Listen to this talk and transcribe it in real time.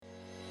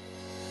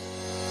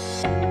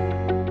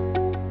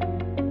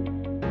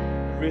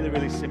really,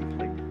 really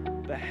simply,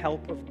 the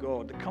help of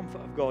God, the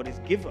comfort of God is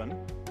given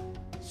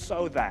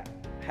so that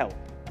help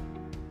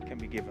can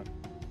be given.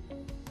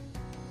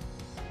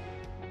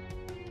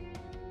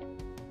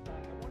 I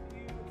want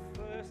you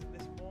first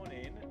this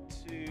morning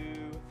to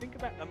think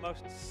about the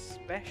most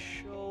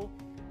special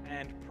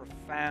and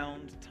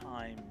profound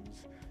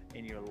times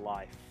in your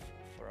life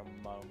for a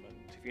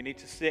moment. If you need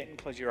to sit and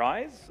close your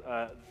eyes,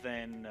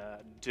 then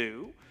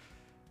do.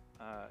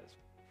 It's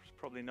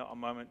probably not a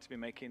moment to be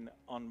making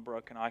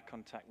unbroken eye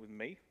contact with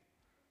me,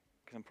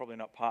 because I'm probably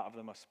not part of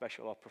the most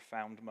special or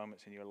profound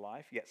moments in your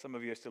life, yet some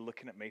of you are still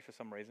looking at me for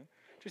some reason.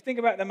 Just think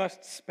about the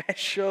most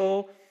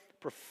special,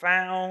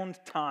 profound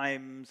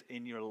times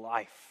in your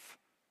life.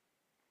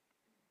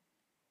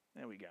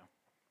 There we go.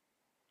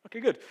 Okay,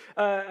 good.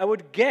 I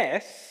would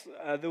guess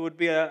there would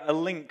be a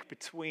link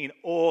between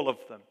all of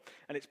them.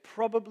 And it's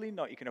probably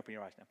not, you can open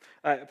your eyes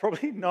now,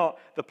 probably not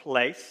the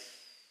place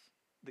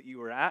that you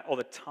were at or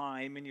the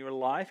time in your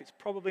life. It's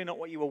probably not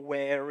what you were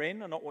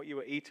wearing or not what you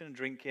were eating and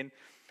drinking.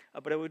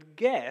 But I would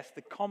guess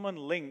the common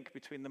link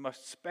between the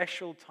most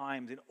special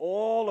times in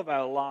all of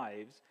our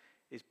lives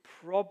is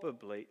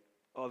probably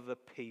other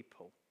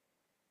people.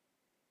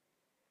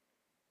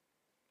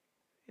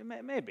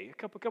 Maybe a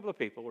couple of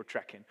people were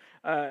tracking.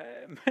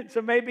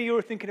 So maybe you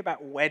were thinking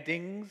about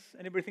weddings.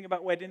 Anybody think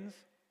about weddings?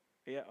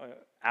 Yeah,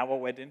 our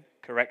wedding,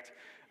 correct.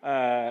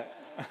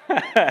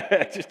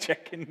 Just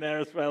checking there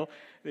as well.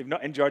 They've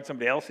not enjoyed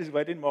somebody else's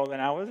wedding more than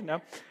ours,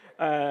 no.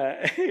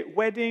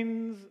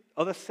 Weddings,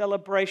 other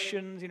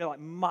celebrations, like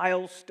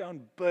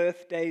milestone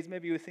birthdays.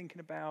 Maybe you were thinking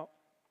about.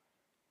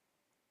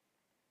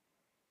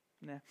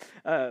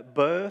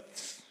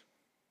 Births.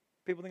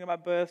 People think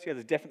about births. Yeah,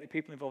 there's definitely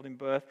people involved in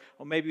birth.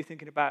 Or maybe you're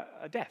thinking about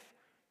a death.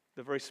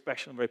 They're very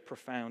special and very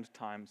profound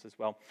times as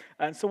well.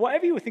 And so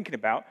whatever you were thinking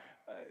about,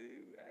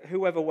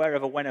 whoever,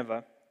 wherever,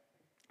 whenever,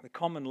 the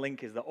common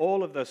link is that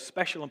all of those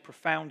special and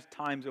profound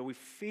times where we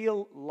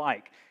feel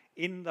like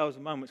in those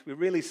moments we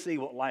really see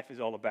what life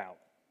is all about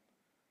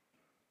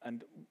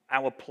and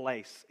our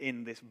place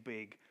in this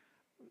big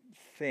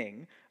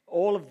thing,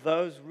 all of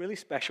those really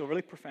special,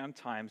 really profound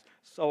times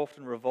so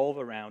often revolve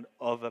around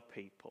other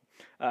people.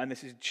 And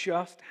this is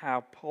just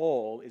how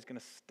Paul is going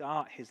to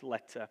start his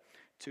letter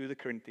to the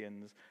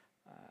Corinthians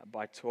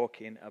by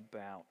talking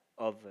about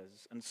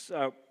others. And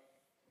so,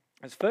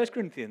 as 1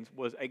 Corinthians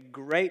was a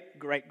great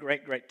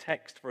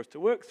text for us to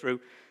work through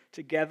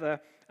together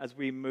as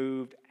we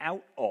moved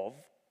out of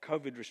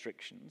COVID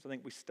restrictions. I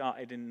think we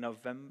started in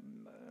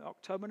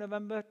October,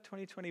 November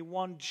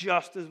 2021,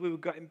 just as we were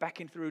getting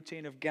back into the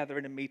routine of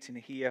gathering and meeting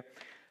here.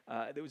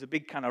 There was a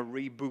big kind of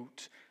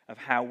reboot of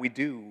how we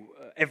do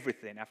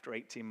everything after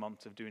 18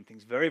 months of doing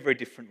things very, very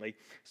differently.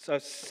 So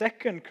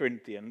 2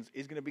 Corinthians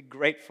is going to be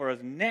great for us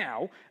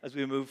now as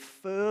we move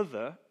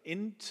further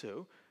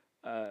into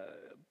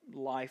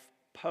life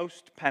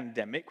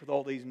post-pandemic with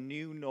all these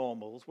new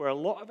normals, where a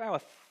lot of our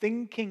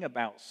thinking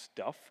about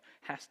stuff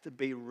has to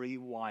be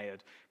rewired.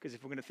 Because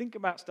if we're going to think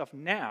about stuff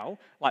now,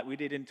 like we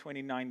did in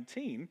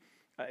 2019,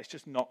 it's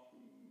just not,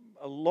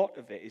 a lot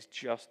of it is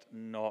just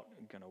not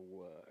going to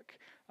work.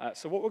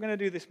 So what we're going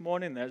to do this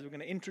morning there is we're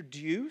going to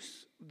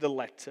introduce the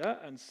letter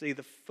and see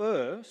the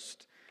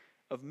first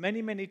of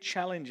many, many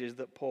challenges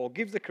that Paul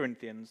gives the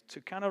Corinthians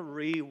to kind of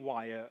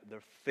rewire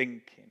their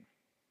thinking.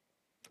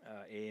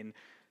 In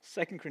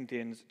 2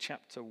 Corinthians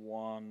chapter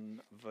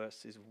 1,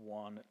 verses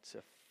 1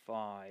 to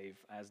 5,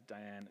 as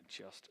Diane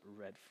just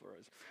read for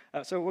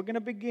us. So we're going to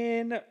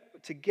begin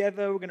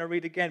together. We're going to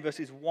read again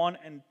verses 1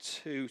 and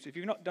 2. So if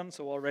you've not done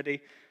so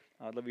already,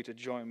 I'd love you to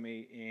join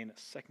me in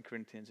 2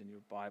 Corinthians in your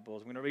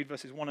Bibles. I'm going to read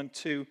verses 1 and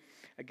 2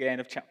 again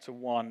of chapter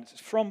 1. This is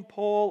from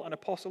Paul, an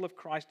apostle of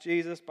Christ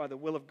Jesus, by the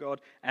will of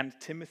God, and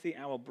Timothy,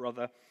 our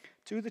brother,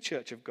 to the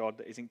church of God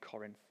that is in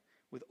Corinth,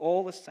 with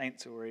all the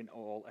saints who are in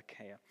all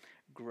Achaia.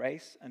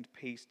 Grace and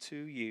peace to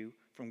you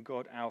from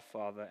God our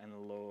Father and the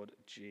Lord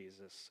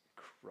Jesus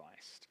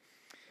Christ.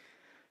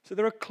 So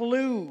there are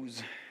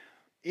clues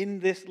in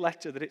this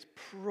letter that it's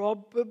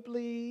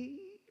probably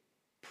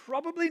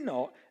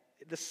not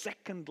the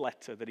second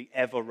letter that he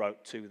ever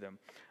wrote to them.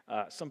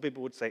 Some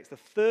people would say it's the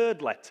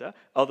third letter.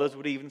 Others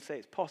would even say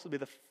it's possibly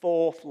the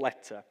fourth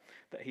letter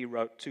that he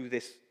wrote to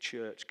this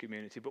church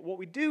community. But what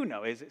we do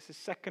know is it's the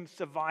second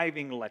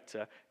surviving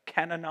letter,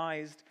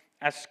 canonized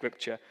as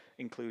scripture,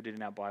 included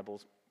in our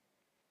Bibles.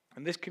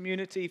 And this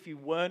community, if you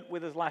weren't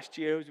with us last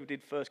year as we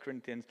did 1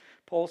 Corinthians,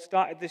 Paul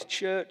started this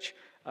church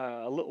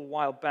a little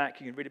while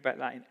back. You can read about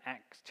that in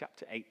Acts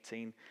chapter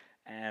 18.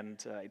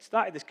 And it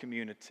started this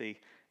community,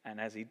 and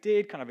as he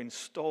did, kind of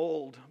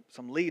installed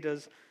some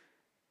leaders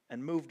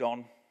and moved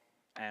on.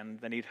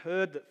 And then he'd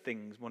heard that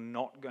things were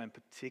not going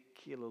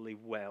particularly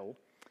well,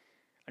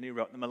 and he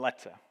wrote them a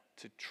letter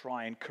to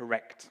try and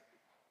correct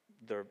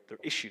their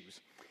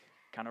issues,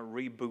 kind of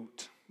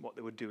reboot what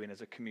they were doing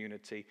as a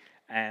community.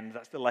 And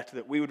that's the letter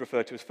that we would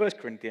refer to as 1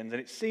 Corinthians. And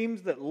it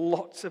seems that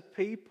lots of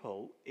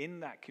people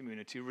in that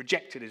community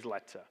rejected his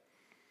letter.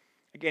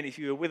 Again, if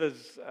you were with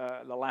us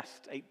the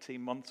last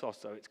 18 months or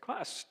so, it's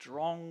quite a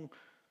strong,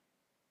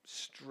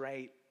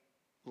 straight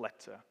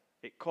letter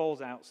It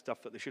calls out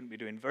stuff that they shouldn't be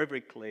doing very,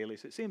 very clearly.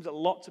 So it seems that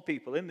lots of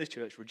people in this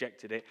church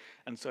rejected it,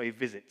 and so he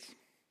visits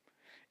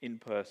in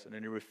person,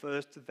 and he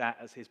refers to that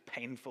as his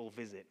painful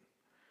visit.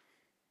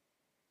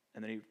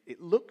 And then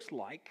it looks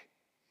like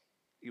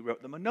he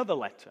wrote them another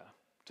letter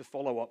to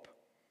follow up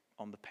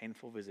on the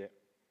painful visit.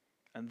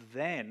 And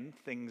then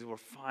things were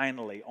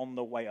finally on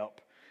the way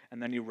up,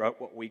 and then he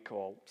wrote what we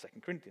call 2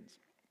 Corinthians.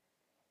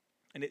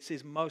 And it's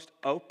his most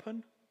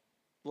open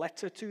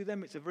letter to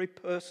them. It's a very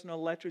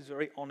personal letter. It's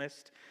very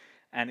honest.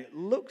 And it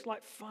looks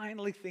like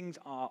finally things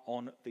are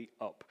on the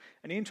up.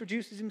 And he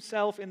introduces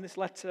himself in this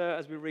letter,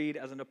 as we read,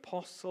 as an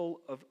apostle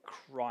of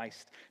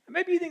Christ. And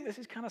maybe you think this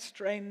is kind of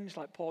strange,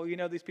 like, Paul, you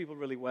know these people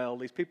really well.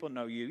 These people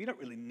know you. You don't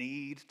really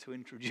need to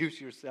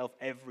introduce yourself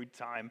every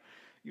time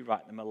you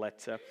write them a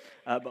letter.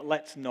 But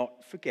let's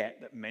not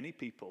forget that many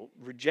people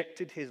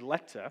rejected his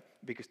letter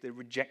because they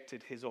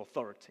rejected his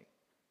authority.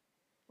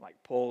 Like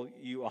Paul,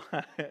 you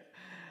are...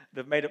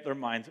 They've made up their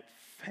minds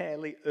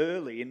fairly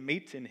early in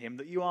meeting him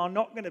that you are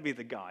not going to be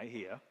the guy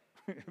here,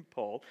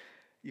 Paul.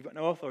 You've got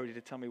no authority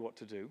to tell me what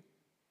to do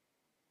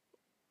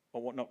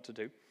or what not to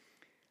do.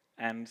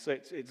 And so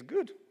it's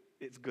good.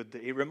 It's good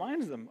that he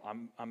reminds them,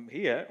 I'm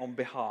here on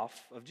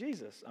behalf of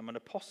Jesus. I'm an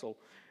apostle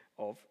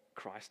of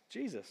Christ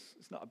Jesus.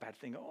 It's not a bad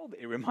thing at all that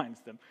he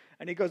reminds them.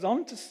 And he goes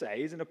on to say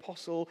he's an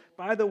apostle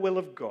by the will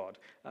of God.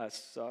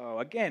 So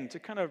again, to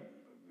kind of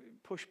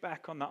push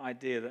back on that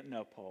idea that,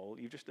 no, Paul,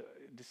 you've just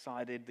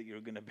decided that you're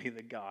going to be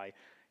the guy.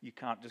 You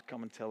can't just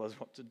come and tell us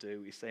what to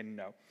do. He's saying,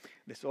 no.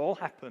 This all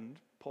happened,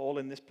 Paul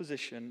in this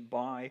position,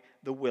 by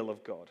the will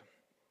of God.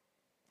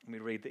 And we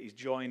read that he's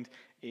joined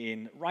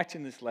in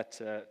writing this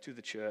letter to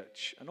the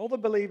church and all the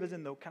believers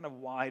in the kind of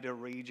wider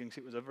regions.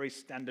 It was a very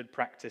standard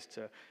practice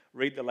to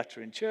read the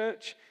letter in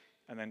church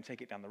and then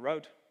take it down the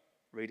road,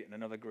 read it in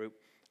another group.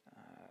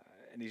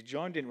 And he's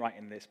joined in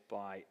writing this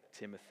by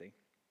Timothy.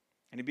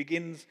 And he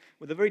begins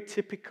with a very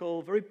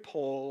typical, very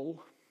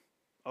Paul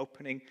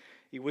opening.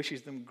 He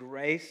wishes them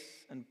grace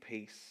and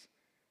peace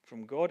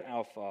from God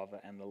our Father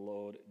and the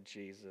Lord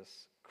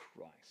Jesus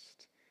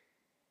Christ.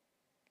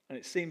 And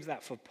it seems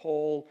that for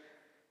Paul,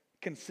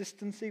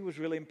 consistency was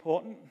really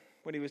important.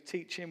 When he was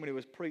teaching, when he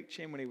was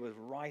preaching, when he was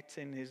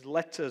writing his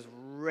letters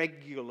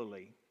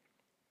regularly.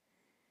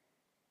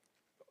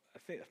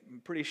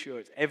 I'm pretty sure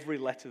it's every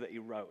letter that he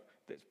wrote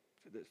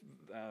that's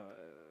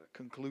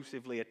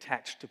conclusively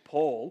attached to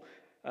Paul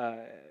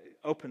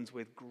opens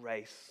with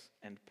grace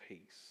and peace.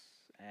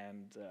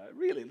 And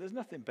really, there's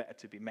nothing better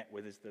to be met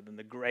with than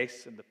the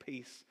grace and the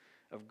peace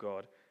of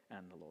God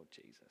and the Lord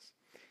Jesus.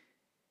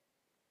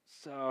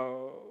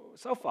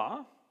 So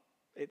far,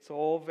 it's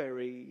all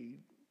very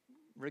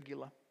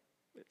regular.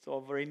 It's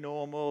all very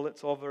normal.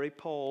 It's all very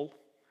Paul.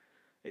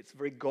 It's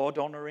very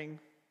God-honoring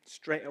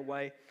straight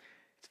away.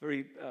 It's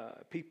very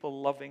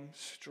people-loving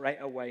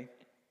straight away.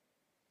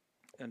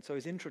 And so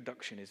his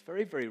introduction is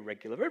very, very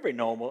regular, very, very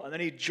normal. And then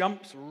he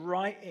jumps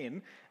right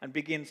in and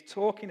begins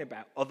talking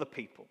about other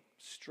people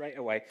straight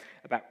away,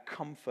 about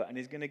comfort. And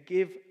he's going to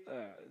give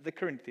the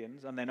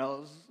Corinthians, and then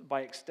us,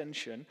 by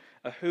extension,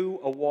 a who,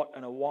 a what,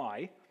 and a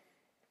why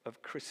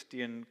of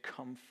Christian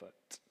comfort.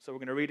 So we're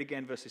going to read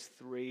again verses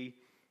 3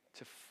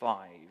 to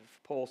 5.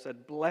 Paul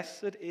said,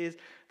 "Blessed is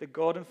the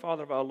God and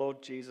Father of our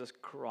Lord Jesus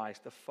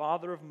Christ, the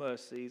Father of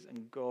mercies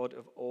and God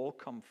of all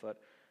comfort,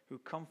 who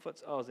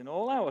comforts us in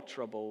all our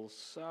troubles,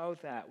 so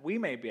that we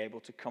may be able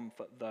to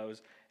comfort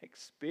those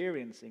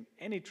experiencing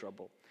any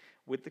trouble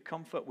with the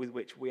comfort with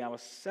which we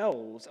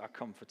ourselves are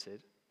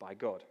comforted by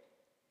God.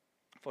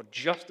 For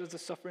just as the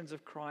sufferings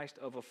of Christ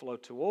overflow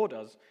toward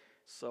us,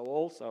 so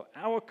also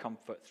our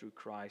comfort through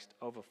Christ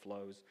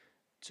overflows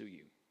to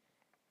you."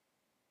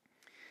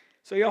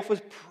 So he offers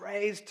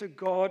praise to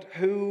God,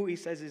 who he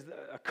says is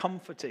a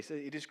comforter. So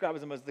he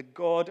describes him as the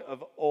God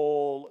of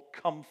all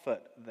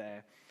comfort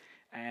there.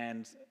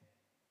 And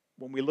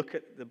when we look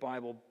at the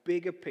Bible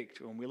bigger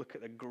picture, when we look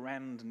at the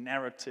grand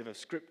narrative of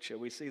Scripture,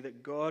 we see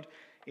that God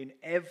in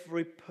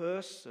every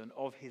person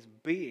of his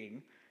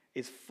being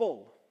is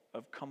full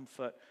of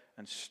comfort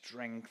and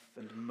strength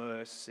and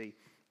mercy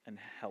and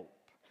help.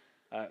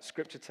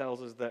 Scripture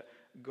tells us that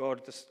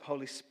God, the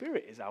Holy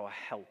Spirit, is our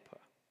helper.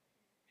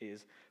 He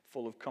is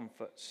full of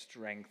comfort,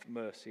 strength,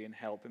 mercy, and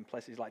help in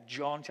places like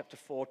John chapter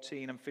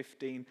 14 and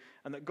 15,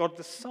 and that God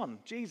the Son,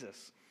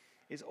 Jesus,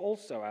 is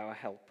also our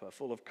helper,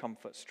 full of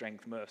comfort,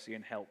 strength, mercy,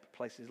 and help.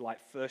 Places like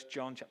 1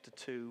 John chapter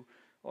 2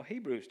 or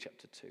Hebrews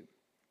chapter 2.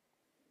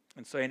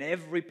 And so in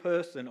every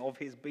person of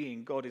his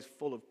being, God is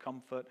full of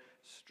comfort,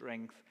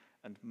 strength,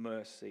 and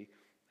mercy,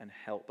 and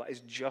help. That is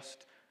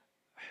just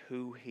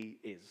who he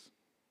is,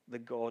 the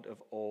God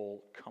of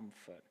all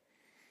comfort.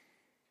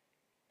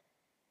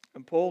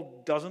 And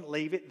Paul doesn't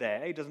leave it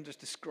there. He doesn't just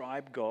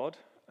describe God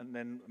and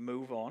then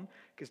move on.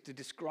 Because to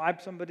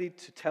describe somebody,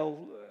 to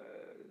tell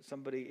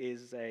somebody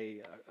is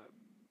the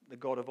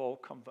God of all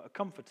comfort, a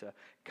comforter,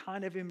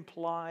 kind of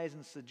implies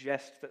and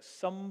suggests that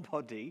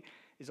somebody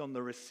is on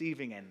the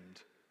receiving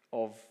end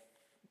of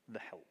the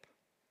help,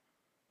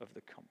 of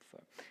the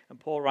comfort. And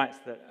Paul writes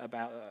that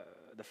about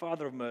the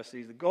Father of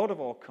mercies, the God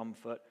of all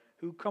comfort,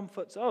 who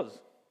comforts us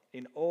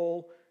in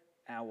all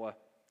our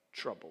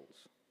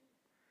troubles.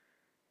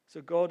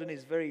 So God in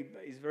his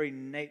very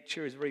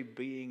nature, his very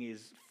being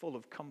is full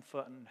of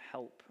comfort and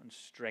help and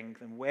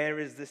strength. And where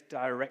is this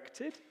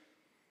directed?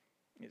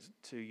 It's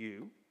to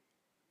you,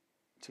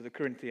 to the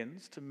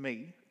Corinthians, to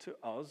me, to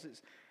us.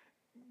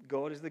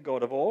 God is the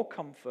God of all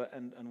comfort,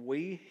 and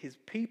we, his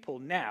people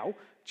now,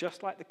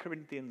 just like the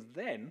Corinthians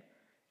then,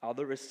 are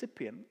the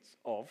recipients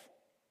of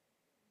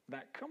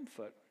that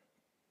comfort.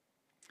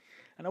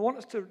 And I want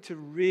us to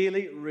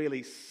really,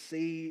 really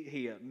see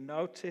here,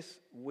 notice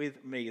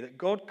with me, that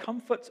God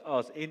comforts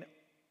us in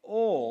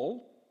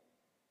all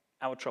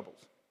our troubles.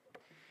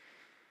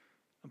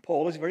 And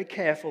Paul is very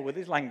careful with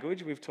his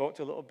language. We've talked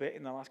a little bit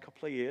in the last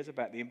couple of years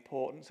about the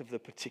importance of the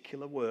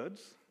particular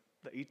words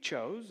that he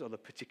chose or the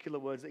particular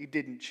words that he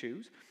didn't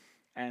choose.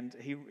 And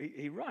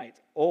he writes,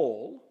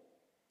 all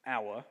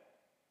our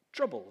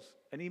troubles.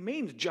 And he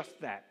means just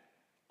that,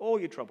 all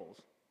your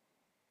troubles,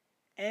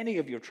 any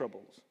of your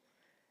troubles.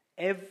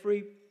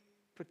 Every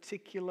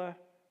particular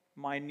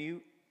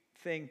minute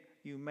thing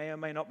you may or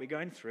may not be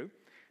going through,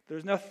 there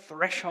is no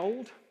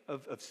threshold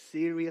of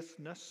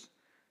seriousness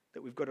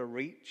that we've got to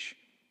reach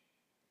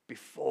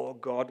before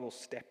God will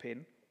step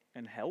in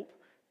and help.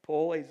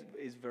 Paul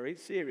is very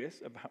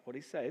serious about what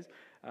he says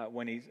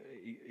when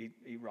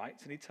he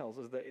writes, and he tells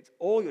us that it's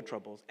all your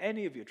troubles,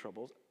 any of your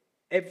troubles,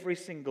 every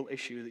single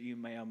issue that you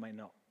may or may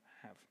not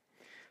have.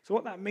 So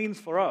what that means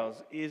for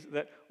us is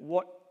that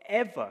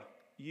whatever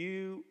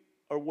you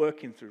are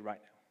working through right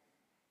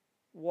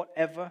now,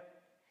 whatever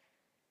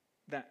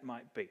that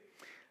might be.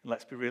 And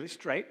let's be really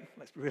straight,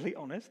 let's be really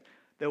honest.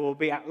 There will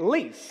be at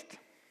least,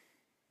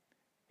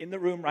 in the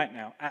room right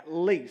now, at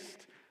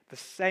least the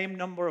same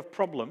number of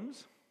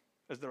problems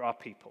as there are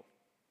people.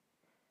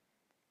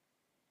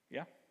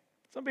 Yeah?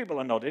 Some people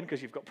are nodding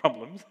because you've got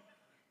problems.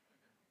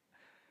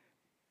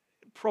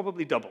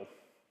 Probably double.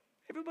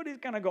 Everybody's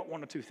kind of got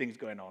one or two things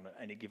going on at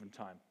any given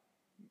time,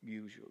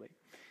 usually.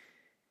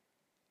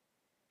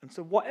 And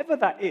so whatever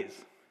that is,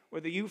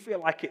 whether you feel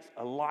like it's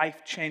a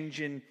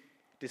life-changing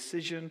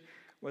decision,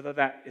 whether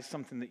that is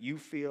something that you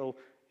feel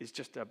is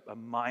just a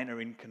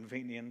minor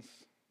inconvenience,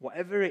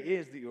 whatever it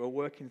is that you are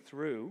working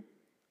through,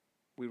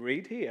 we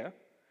read here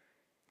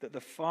that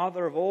the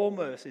Father of all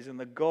mercies and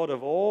the God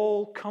of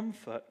all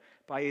comfort,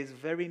 by his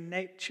very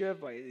nature,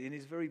 in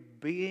his very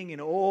being,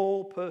 in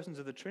all persons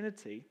of the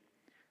Trinity,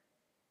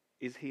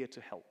 is here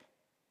to help.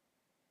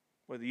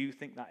 Whether you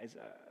think that is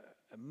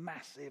a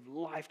massive,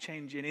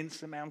 life-changing,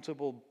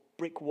 insurmountable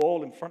brick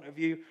wall in front of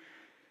you,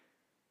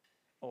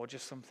 or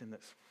just something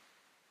that's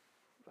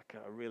like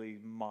a really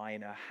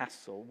minor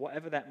hassle,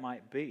 whatever that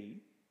might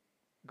be,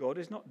 God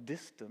is not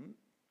distant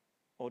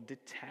or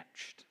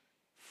detached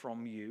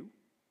from you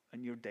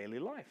and your daily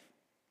life.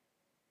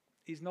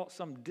 He's not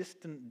some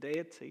distant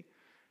deity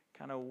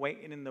kind of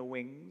waiting in the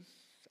wings,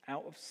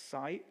 out of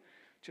sight,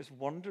 just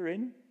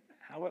wondering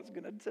how it's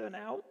going to turn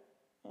out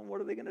and what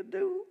are they going to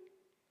do.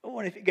 Oh,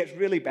 and if it gets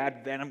really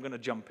bad, then I'm going to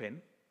jump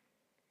in.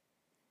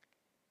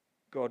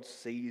 God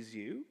sees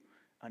you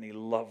and he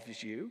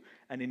loves you,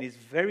 and in his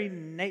very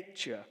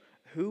nature,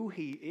 who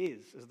he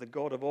is as the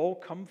God of all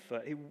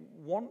comfort, he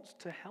wants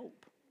to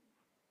help,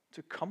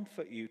 to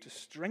comfort you, to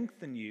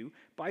strengthen you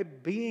by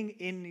being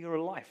in your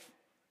life,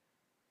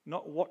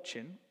 not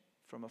watching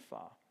from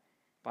afar,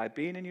 by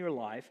being in your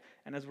life,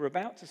 and as we're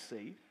about to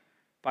see,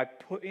 by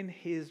putting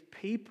his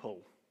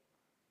people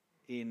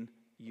in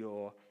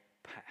your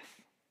path.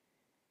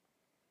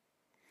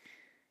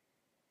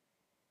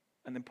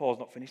 And then Paul's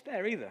not finished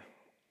there either.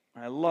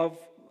 And I love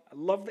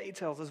that he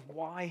tells us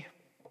why.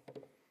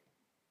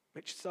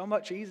 It's so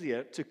much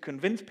easier to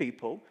convince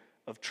people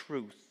of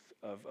truth,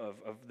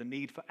 of the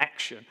need for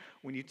action,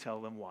 when you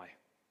tell them why.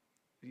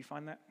 Did you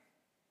find that?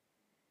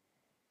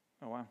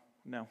 Oh, wow.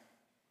 No.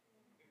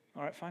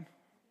 All right, fine.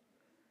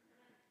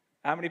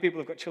 How many people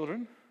have got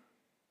children?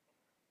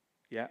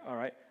 Yeah, all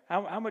right.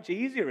 How much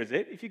easier is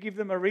it if you give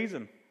them a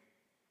reason?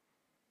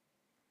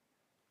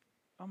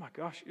 Oh my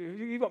gosh,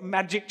 you've got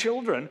magic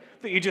children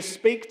that you just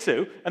speak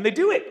to, and they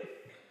do it.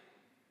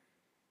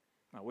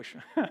 I wish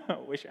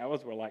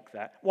ours were like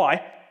that.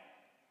 Why?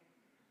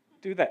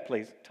 Do that,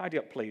 please. Tidy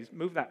up, please.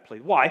 Move that,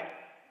 please. Why?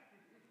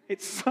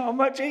 It's so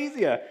much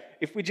easier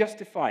if we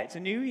justify it. It's a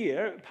new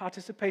year.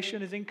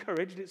 Participation is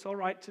encouraged. It's all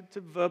right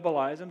to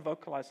verbalize and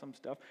vocalize some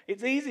stuff.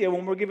 It's easier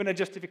when we're given a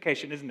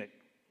justification, isn't it?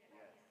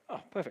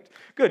 Oh, perfect.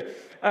 Good.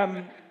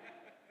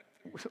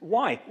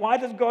 Why? Why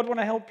does God want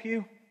to help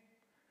you?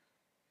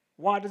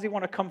 Why does he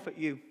want to comfort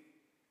you?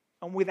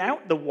 And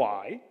without the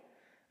why,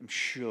 I'm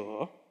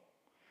sure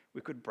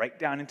we could break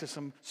down into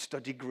some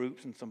study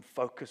groups and some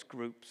focus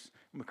groups,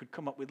 and we could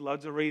come up with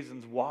loads of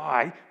reasons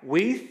why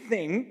we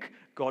think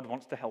God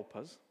wants to help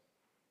us.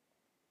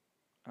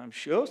 And I'm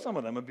sure some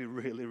of them would be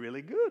really,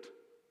 really good.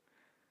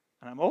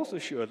 And I'm also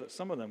sure that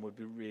some of them would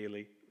be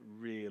really,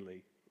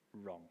 really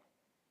wrong.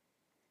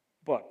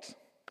 But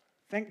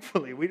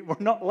thankfully, we're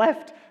not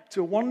left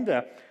to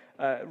wonder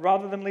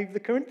rather than leave the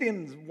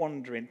Corinthians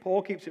wondering.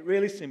 Paul keeps it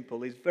really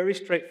simple. He's very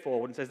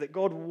straightforward and says that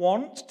God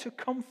wants to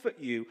comfort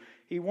you.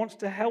 He wants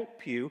to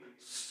help you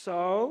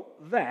so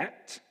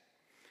that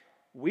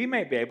we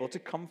may be able to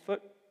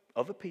comfort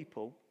other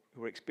people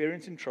who are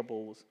experiencing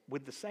troubles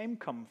with the same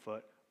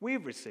comfort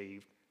we've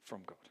received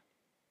from God.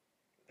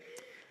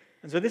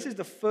 And so this is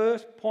the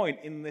first point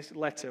in this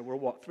letter.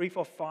 We're 3,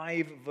 4,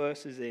 5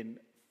 verses in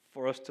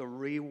for us to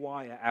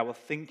rewire our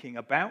thinking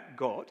about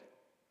God,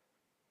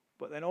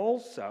 but then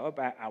also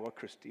about our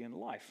Christian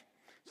life.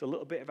 So a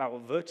little bit of our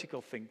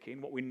vertical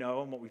thinking, what we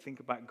know and what we think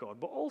about God,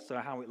 but also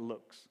how it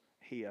looks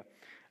here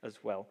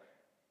as well.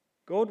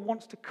 God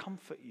wants to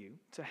comfort you,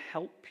 to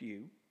help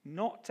you,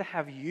 not to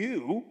have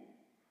you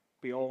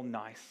be all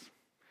nice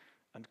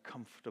and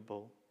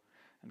comfortable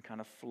and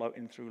kind of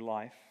floating through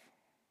life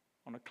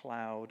on a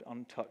cloud,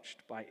 untouched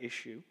by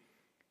issue.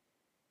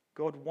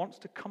 God wants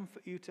to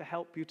comfort you, to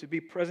help you, to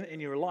be present in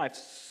your life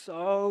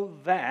so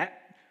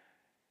that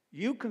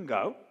you can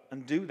go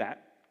and do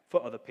that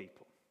for other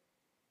people.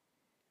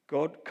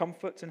 God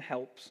comforts and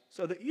helps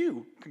so that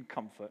you can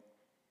comfort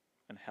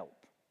and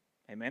help.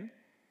 Amen?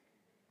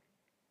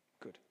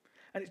 Good.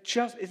 And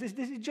this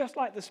is just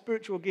like the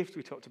spiritual gifts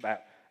we talked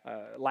about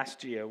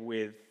last year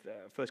with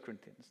 1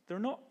 Corinthians. They're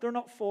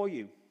not for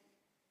you.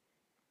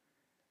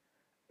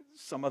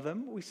 Some of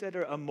them, we said,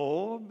 are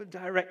more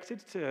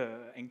directed to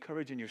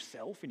encouraging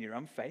yourself in your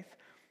own faith.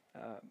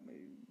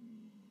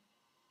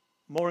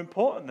 More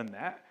important than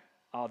that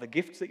are the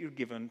gifts that you're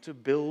given to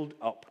build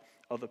up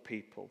other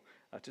people,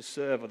 to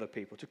serve other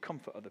people, to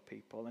comfort other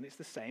people. And it's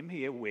the same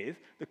here with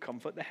the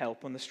comfort, the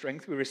help, and the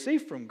strength we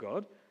receive from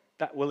God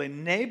that will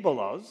enable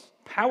us,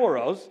 power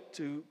us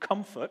to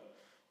comfort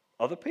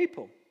other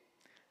people.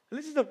 And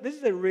this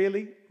is a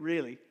really,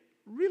 really,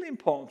 really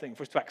important thing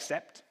for us to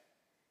accept,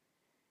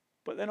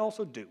 but then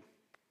also do.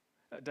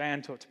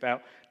 Diane talked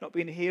about not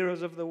being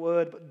hearers of the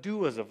word, but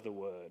doers of the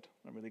word.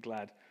 I'm really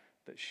glad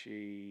that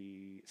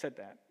she said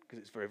that, because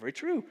it's very, very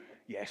true.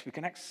 Yes, we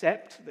can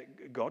accept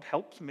that God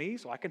helps me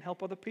so I can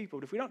help other people.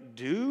 But if we don't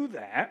do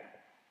that,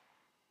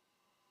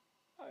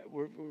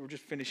 we're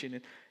just finishing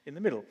in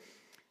the middle.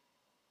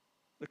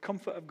 The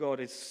comfort of God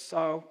is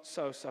so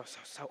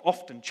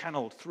often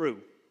channeled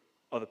through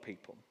other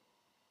people.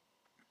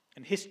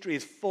 And history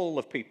is full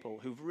of people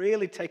who've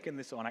really taken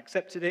this on,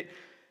 accepted it,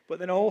 but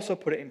then also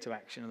put it into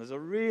action. And there's a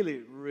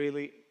really,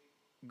 really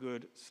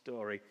good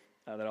story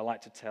that I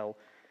like to tell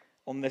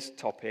on this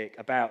topic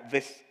about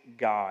this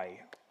guy.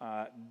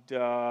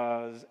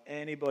 Does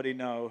anybody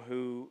know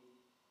who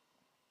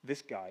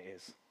this guy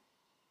is?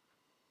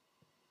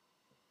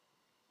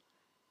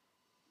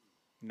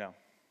 No.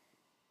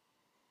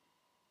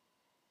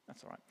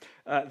 That's all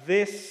right.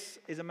 This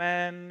is a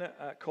man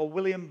called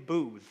William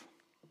Booth,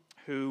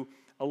 who,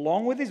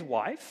 along with his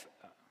wife,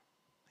 I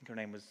think her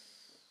name was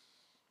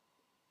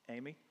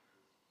Amy?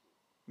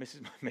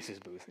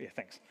 Mrs. Booth, yeah,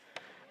 thanks.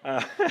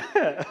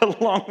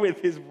 Along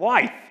with his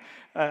wife,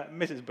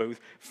 Mrs. Booth,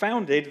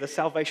 founded the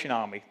Salvation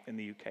Army in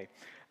the UK.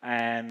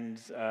 And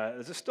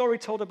there's a story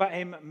told about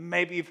him,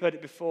 maybe you've heard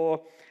it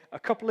before. A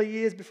couple of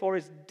years before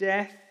his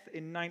death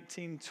in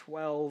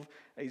 1912,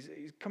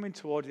 he's coming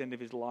towards the end of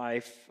his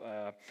life,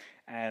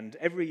 and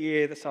every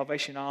year the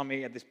Salvation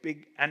Army had this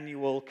big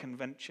annual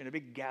convention, a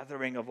big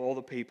gathering of all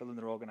the people in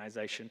their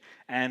organization,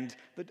 and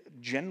the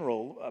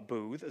General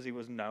Booth, as he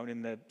was known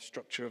in the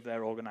structure of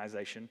their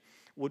organization,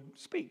 would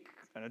speak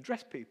and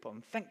address people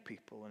and thank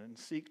people and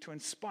seek to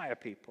inspire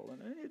people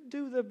and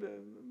do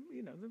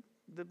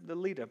the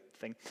leader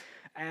thing.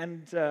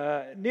 And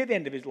near the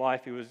end of his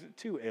life, he was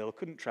too ill,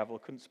 couldn't travel,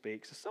 couldn't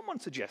speak. So someone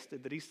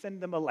suggested that he send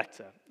them a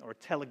letter or a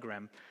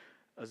telegram,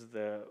 as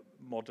the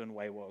modern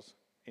way was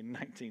in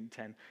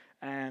 1910.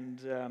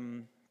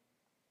 And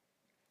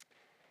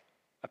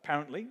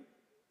apparently,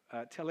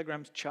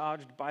 telegrams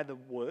charged by the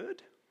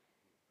word.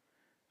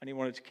 And he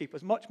wanted to keep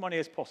as much money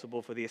as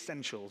possible for the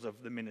essentials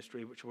of the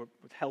ministry, which was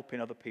helping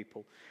other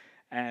people.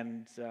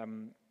 And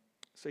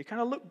so he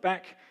kind of looked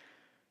back,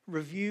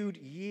 reviewed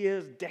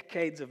years,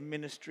 decades of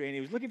ministry, and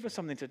he was looking for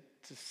something to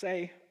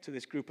say to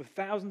this group of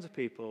thousands of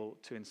people,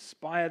 to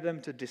inspire them,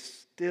 to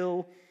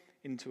distill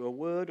into a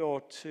word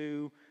or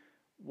two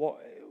what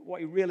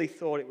he really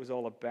thought it was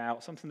all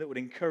about, something that would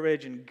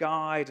encourage and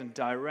guide and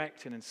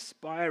direct and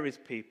inspire his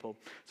people.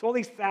 So all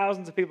these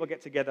thousands of people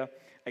get together,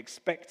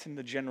 expecting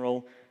the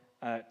general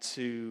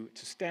to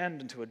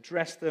stand and to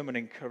address them and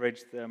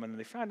encourage them, and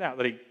they found out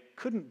that he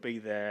couldn't be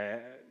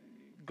there.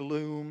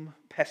 Gloom,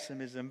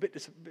 pessimism, bit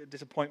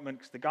disappointment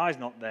because the guy's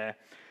not there.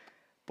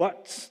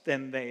 But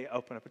then they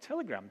open up a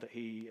telegram that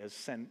he has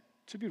sent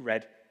to be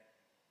read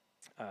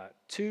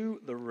to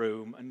the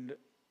room. And do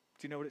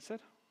you know what it said?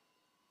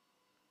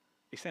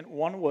 He sent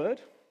one word,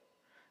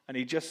 and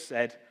he just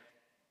said,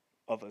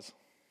 others.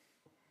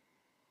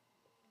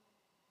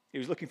 He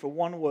was looking for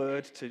one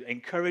word to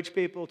encourage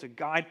people, to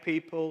guide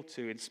people,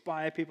 to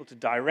inspire people, to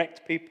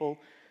direct people,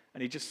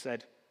 and he just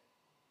said,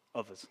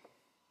 others.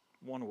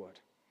 One word.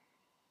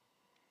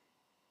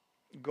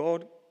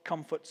 God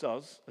comforts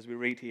us, as we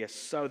read here,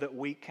 so that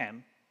we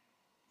can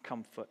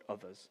comfort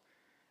others.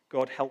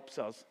 God helps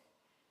us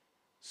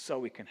so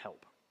we can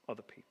help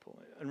other people.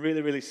 And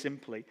really, really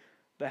simply,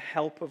 the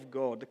help of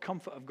God, the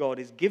comfort of God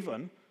is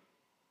given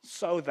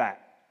so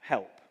that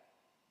help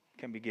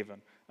can be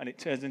given. And it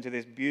turns into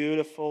this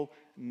beautiful,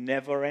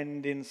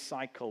 never-ending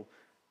cycle.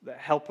 The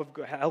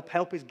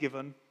help is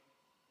given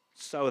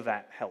so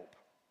that help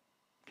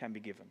can be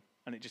given.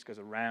 And it just goes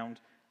around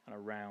and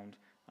around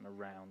and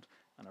around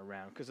and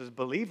around. Because as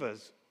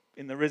believers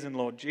in the risen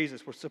Lord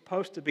Jesus, we're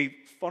supposed to be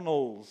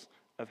funnels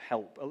of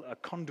help, a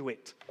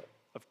conduit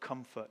of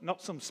comfort,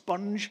 not some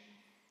sponge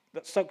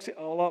that soaks it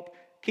all up,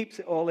 keeps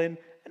it all in,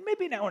 and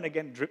maybe now and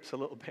again drips a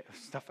little bit of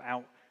stuff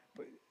out.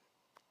 But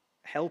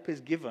help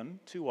is given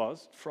to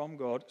us from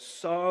God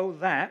so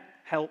that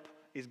help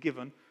is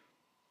given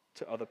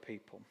to other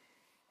people.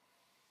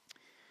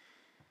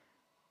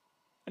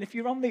 And if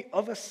you're on the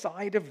other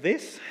side of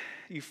this,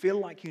 you feel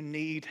like you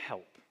need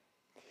help.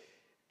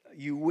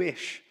 You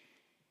wish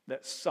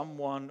that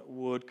someone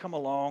would come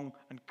along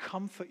and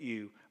comfort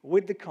you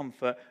with the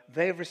comfort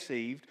they've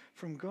received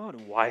from God.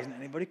 Why isn't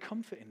anybody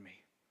comforting me?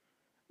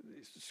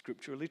 It's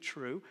scripturally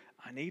true.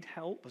 I need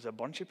help. There's a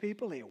bunch of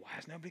people here. Why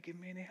has nobody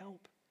given me any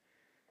help?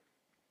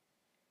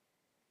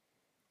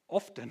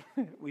 Often,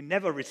 we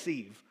never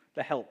receive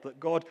the help that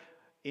God,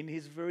 in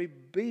his very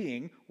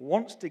being,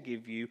 wants to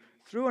give you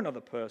through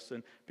another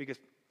person because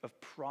of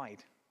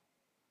pride.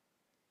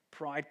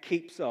 Pride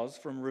keeps us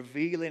from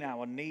revealing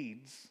our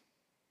needs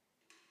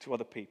to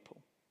other people,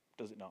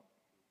 does it not?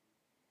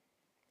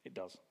 It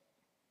does.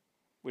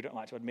 We don't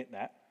like to admit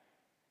that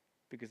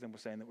because then we're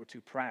saying that we're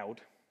too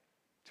proud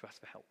to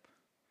ask for help.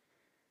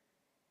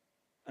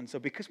 And so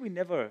because we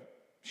never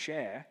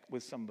share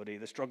with somebody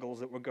the struggles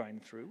that we're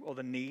going through or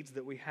the needs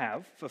that we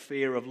have for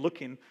fear of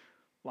looking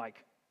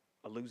like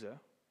a loser,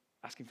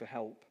 asking for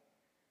help,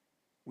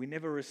 we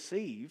never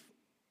receive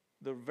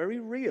the very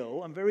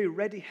real and very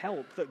ready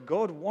help that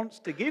God wants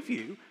to give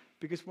you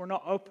because we're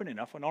not open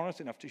enough and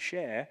honest enough to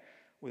share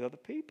with other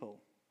people.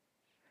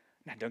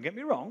 Now, don't get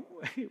me wrong.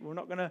 We're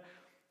not going to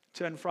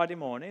turn Friday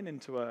morning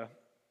into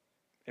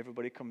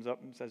everybody comes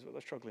up and says what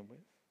they're struggling with.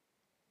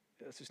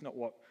 That's just not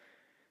what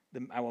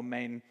our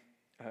main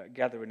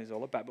gathering is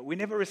all about. But we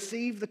never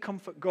receive the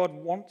comfort God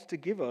wants to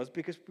give us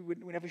because we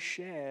never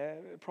share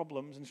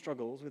problems and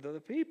struggles with other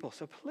people.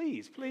 So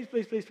please, please,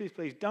 please, please, please,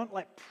 please, don't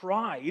let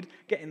pride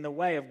get in the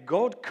way of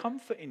God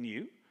comforting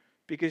you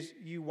because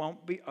you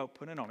won't be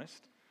open and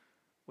honest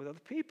with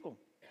other people.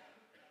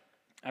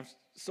 I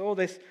saw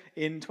this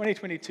in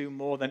 2022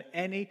 more than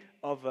any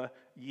other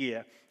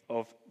year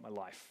of my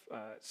life.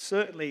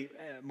 Certainly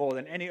more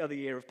than any other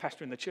year of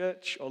pastoring the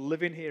church or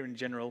living here in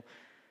general.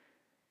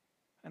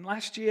 And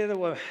last year there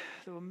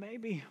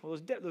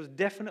was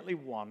definitely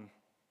one,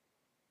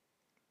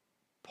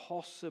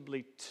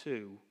 possibly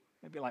two,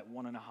 maybe like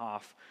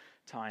 1.5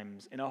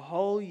 times in a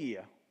whole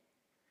year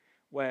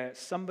where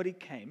somebody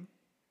came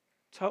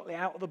totally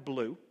out of the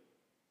blue,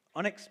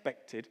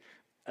 unexpected,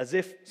 as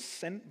if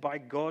sent by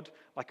God,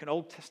 like an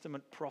Old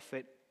Testament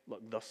prophet.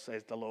 Look, thus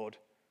says the Lord.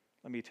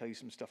 Let me tell you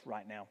some stuff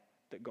right now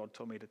that God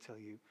told me to tell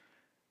you.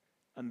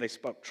 And they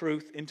spoke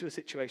truth into a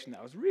situation that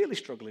I was really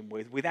struggling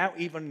with without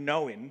even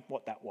knowing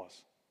what that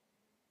was.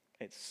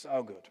 It's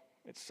so good.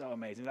 It's so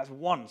amazing. That's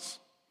once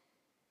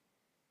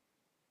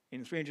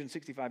in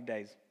 365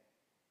 days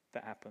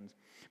that happens.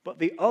 But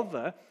the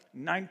other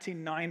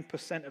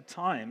 99% of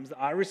times that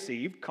I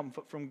received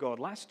comfort from God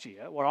last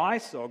year, where I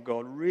saw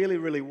God really,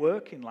 really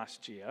working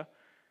last year,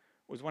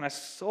 was when I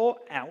sought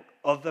out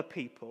other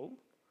people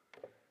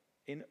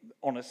in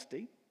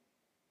honesty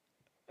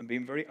and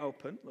being very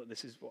open. Look,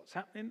 this is what's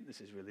happening.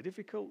 This is really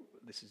difficult.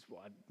 This is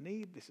what I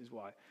need. This is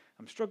what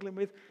I'm struggling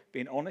with.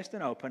 Being honest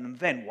and open. And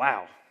then,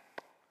 wow,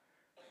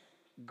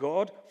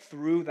 God,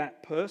 through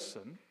that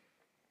person,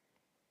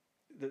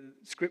 the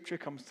scripture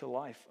comes to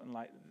life. And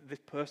like this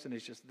person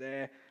is just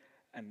there.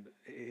 And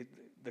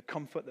the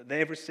comfort that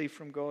they've received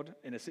from God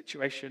in a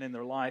situation in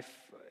their life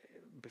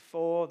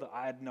before that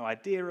I had no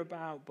idea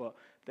about, but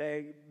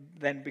they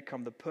then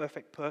become the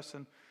perfect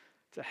person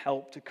to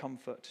help, to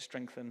comfort, to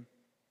strengthen.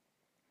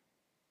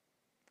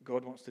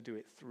 God wants to do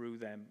it through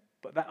them.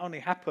 But that only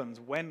happens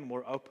when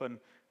we're open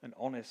and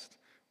honest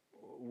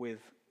with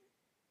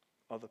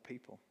other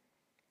people.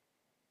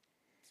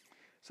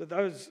 So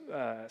those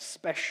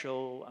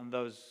special and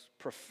those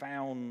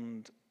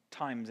profound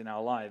times in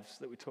our lives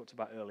that we talked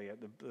about earlier,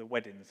 the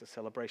weddings, the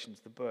celebrations,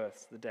 the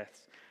births, the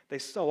deaths, they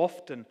so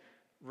often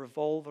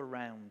revolve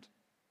around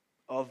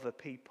other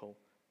people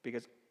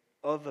because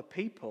other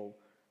people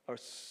are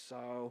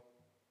so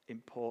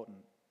important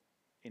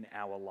in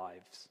our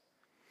lives.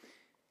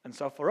 And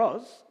so for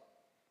us,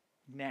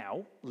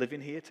 now,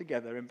 living here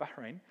together in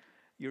Bahrain,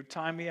 your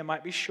time here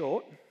might be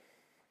short.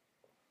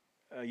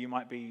 You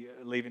might be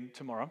leaving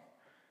tomorrow.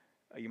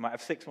 You might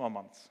have 6 more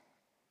months.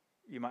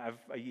 You might have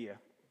a year.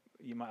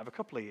 You might have a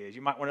couple of years.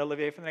 You might want to live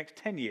here for the next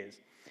 10 years.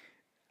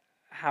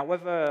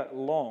 However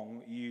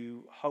long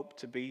you hope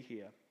to be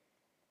here,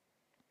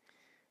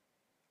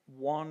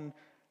 one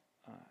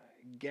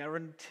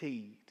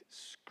guaranteed,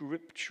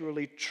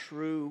 scripturally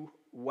true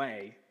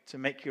way to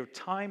make your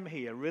time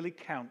here really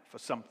count for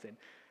something,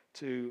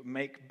 to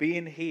make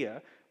being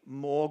here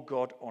more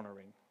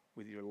God-honoring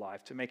with your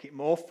life, to make it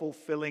more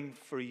fulfilling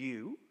for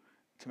you,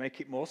 to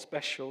make it more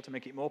special, to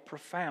make it more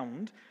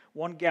profound.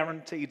 One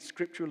guaranteed,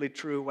 scripturally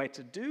true way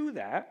to do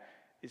that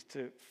is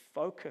to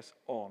focus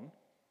on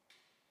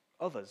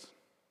others.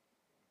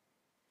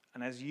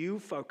 And as you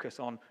focus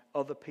on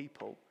other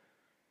people,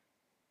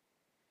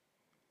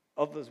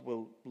 others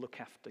will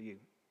look after you.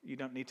 You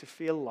don't need to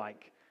feel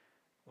like,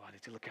 well, I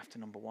need to look after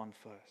number one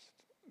first.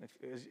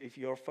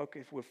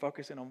 If we're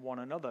focusing on one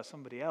another,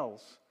 somebody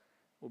else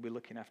will be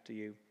looking after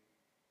you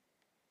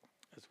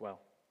as well.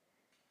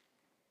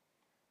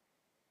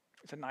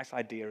 It's a nice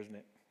idea, isn't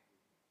it?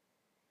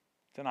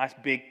 It's a nice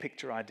big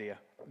picture idea.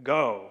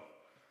 Go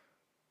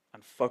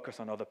and focus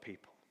on other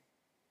people.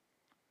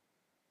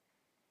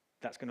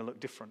 That's going to look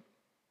different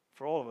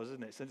for all of us,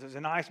 isn't it? So it's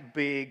a nice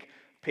big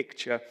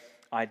picture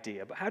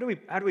idea. But how do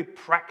we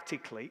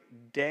practically,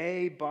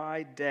 day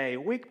by day,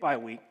 week by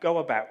week, go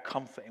about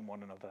comforting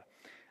one another?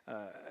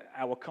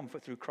 Our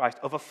comfort through Christ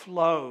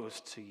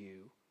overflows to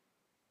you.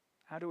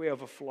 How do we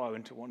overflow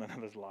into one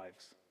another's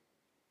lives?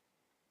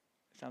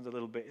 It sounds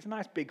it's a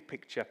nice big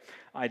picture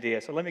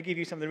idea. So let me give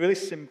you something really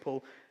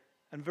simple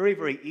and very,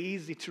 very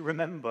easy to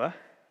remember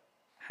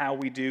how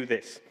we do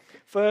this.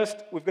 First,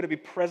 we've got to be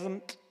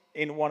present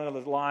in one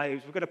another's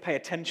lives. We've got to pay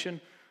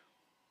attention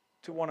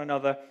to one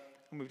another,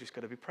 and we've just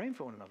got to be praying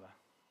for one another.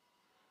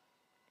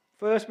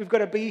 First, we've got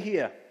to be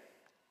here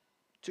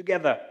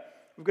together.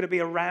 We've got to be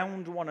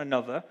around one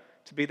another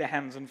to be the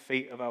hands and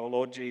feet of our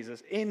Lord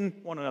Jesus in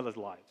one another's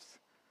lives.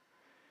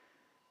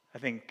 I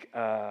think,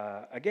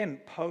 again,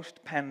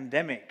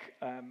 post-pandemic,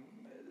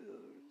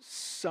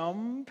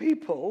 some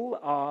people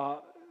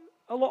are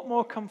a lot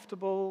more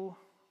comfortable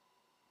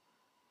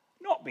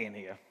not being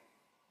here,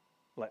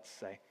 let's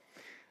say.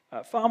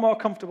 Far more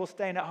comfortable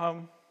staying at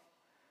home,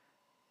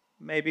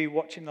 maybe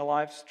watching the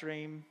live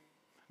stream,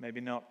 maybe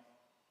not,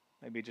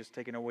 maybe just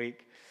taking a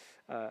week.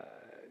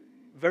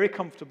 Very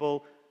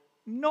comfortable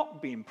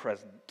not being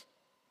present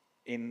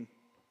in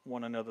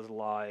one another's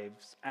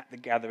lives, at the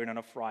gathering on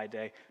a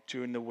Friday,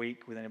 during the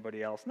week with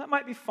anybody else. And that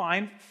might be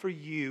fine for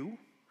you.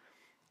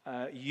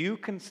 You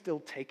can still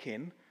take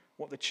in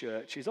what the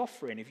church is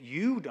offering if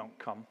you don't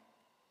come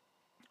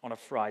on a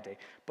Friday.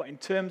 But in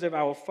terms of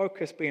our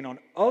focus being on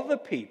other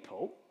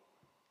people,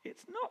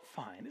 it's not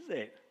fine, is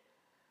it?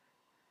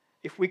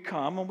 If we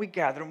come and we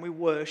gather and we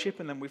worship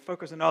and then we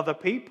focus on other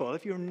people,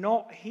 if you're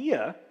not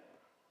here,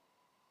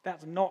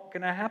 that's not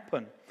going to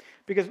happen.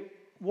 Because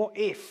what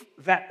if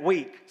that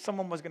week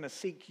someone was going to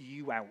seek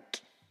you out?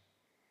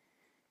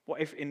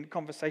 What if in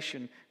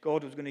conversation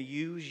God was going to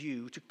use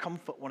you to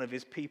comfort one of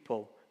his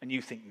people and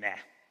you think, nah,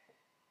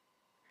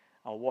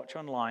 I'll watch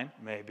online,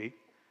 maybe.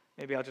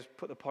 Maybe I'll just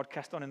put the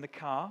podcast on in the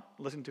car,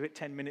 listen to it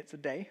 10 minutes a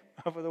day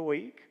over the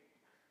week.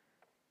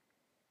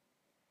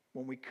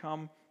 When we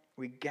come,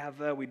 we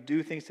gather, we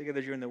do things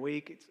together during the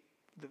week. It's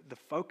the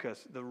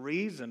focus, the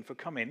reason for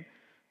coming,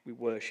 we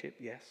worship,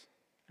 yes,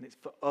 and it's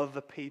for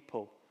other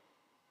people.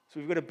 So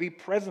we've got to be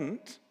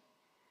present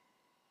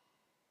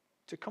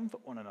to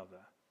comfort one another.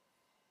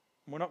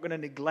 And we're not going to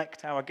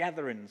neglect our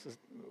gatherings, as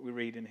we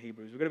read in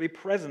Hebrews. We've got to be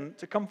present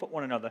to comfort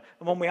one another.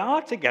 And when we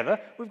are together,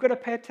 we've got to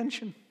pay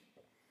attention.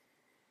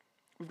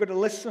 We've got to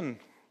listen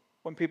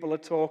when people are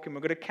talking.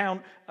 We've got to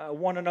count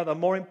one another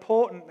more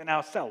important than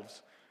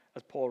ourselves,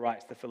 as Paul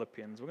writes to the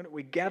Philippians.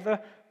 We gather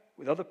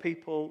with other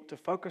people to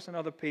focus on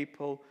other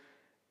people.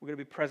 We're going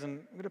to be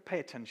present. We're going to pay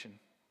attention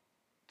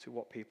to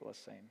what people are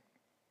saying.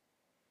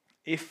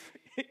 If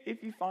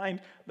you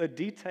find the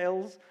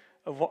details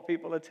of what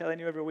people are telling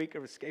you every week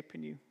are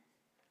escaping you,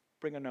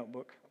 bring a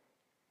notebook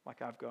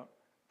like I've got.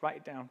 Write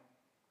it down.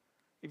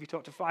 If you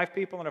talk to 5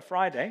 people on a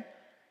Friday,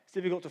 it's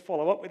difficult to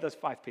follow up with those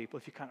 5 people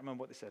if you can't remember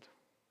what they said.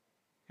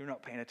 You're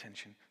not paying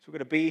attention. So we've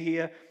got to be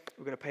here.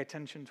 We've got to pay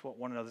attention to what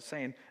one another's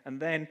saying.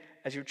 And then,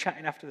 as you're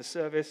chatting after the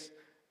service,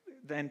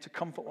 then to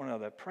comfort one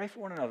another. Pray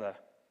for one another.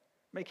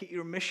 Make it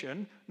your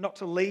mission not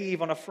to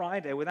leave on a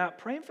Friday without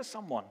praying for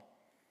someone.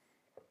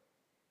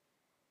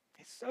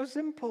 It's so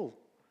simple.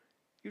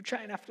 You're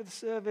chatting after the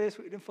service,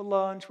 what you're doing for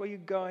lunch, where you're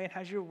going,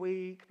 how's your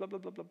week, blah, blah,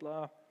 blah, blah,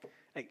 blah.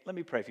 Hey, let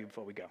me pray for you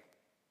before we go.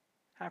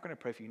 How can I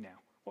pray for you now?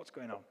 What's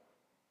going on?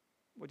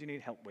 What do you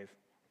need help with?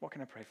 What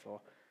can I pray for?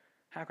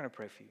 How can I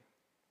pray for you?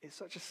 It's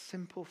such a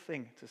simple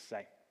thing to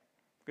say.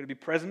 We're going to be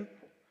present.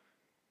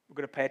 We're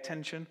going to pay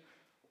attention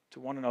to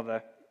one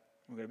another.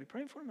 We're going to be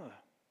praying for one another.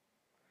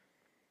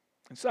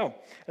 And so,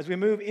 as we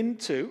move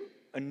into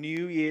a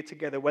new year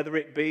together, whether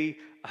it be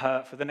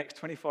for the next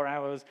 24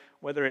 hours,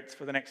 whether it's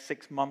for the next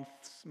 6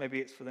 months, maybe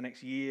it's for the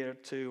next year,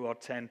 2 or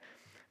 10, I'm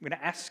going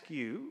to ask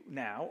you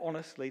now,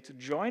 honestly, to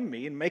join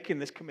me in making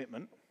this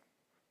commitment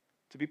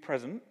to be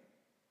present,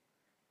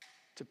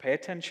 to pay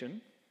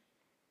attention,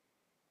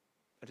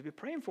 and to be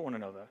praying for one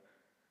another,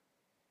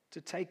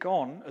 to take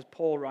on, as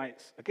Paul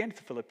writes again to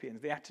the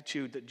Philippians, the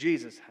attitude that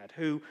Jesus had,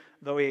 who,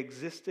 though he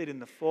existed in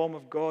the form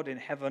of God in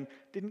heaven,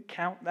 didn't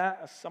count that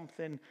as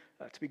something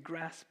to be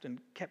grasped and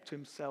kept to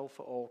himself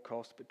at all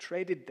costs, but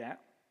traded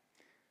that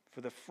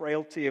for the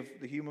frailty of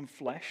the human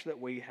flesh that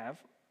we have,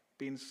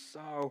 being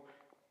so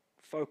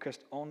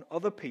focused on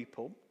other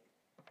people,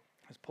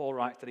 as Paul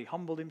writes, that he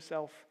humbled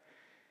himself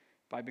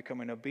by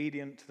becoming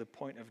obedient to the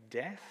point of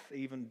death,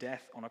 even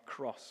death on a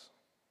cross.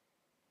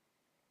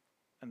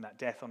 And that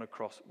death on a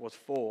cross was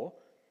for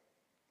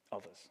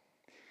others.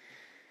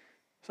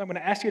 So I'm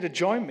going to ask you to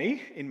join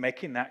me in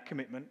making that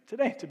commitment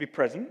today, to be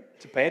present,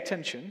 to pay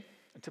attention,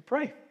 and to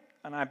pray.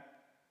 And I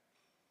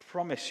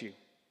promise you,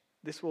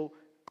 this will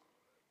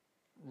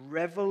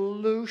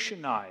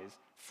revolutionize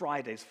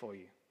Fridays for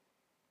you.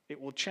 It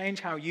will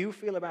change how you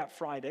feel about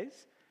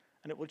Fridays,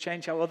 and it will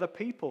change how other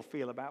people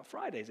feel about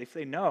Fridays. If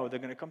they know they're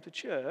going to come to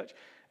church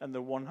and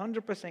they're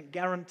 100%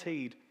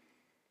 guaranteed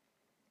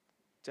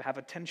to have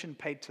attention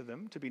paid to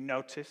them, to be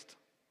noticed,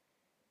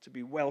 to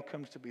be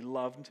welcomed, to be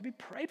loved, and to be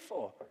prayed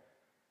for.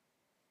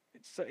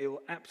 It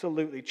will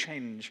absolutely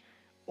change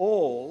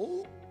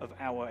all of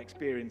our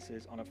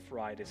experiences on a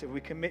Friday. So if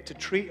we commit to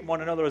treating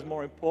one another as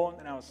more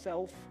important than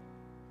ourselves,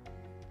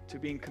 to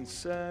being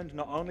concerned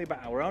not only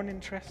about our own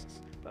interests,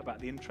 but about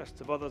the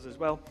interests of others as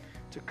well,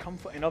 to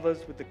comfort in others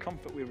with the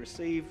comfort we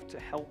receive, to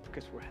help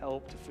because we're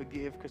helped, to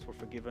forgive because we're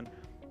forgiven.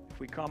 If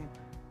we come,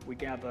 we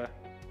gather,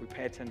 we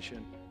pay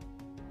attention,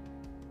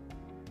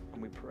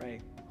 and we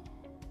pray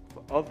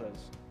for others,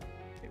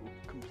 it will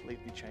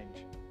completely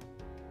change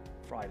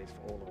Fridays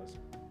for all of us.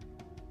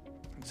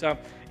 And so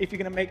if you're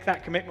going to make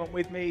that commitment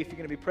with me, if you're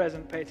going to be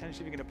present, pay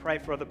attention, if you're going to pray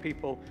for other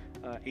people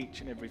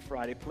each and every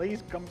Friday,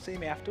 please come see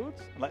me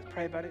afterwards. Let's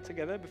pray about it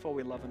together before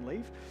we love and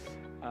leave.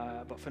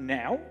 But for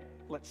now,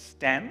 let's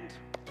stand.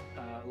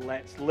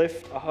 Let's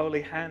lift a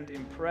holy hand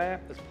in prayer,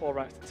 as Paul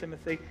writes to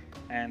Timothy,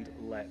 and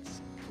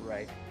let's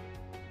pray.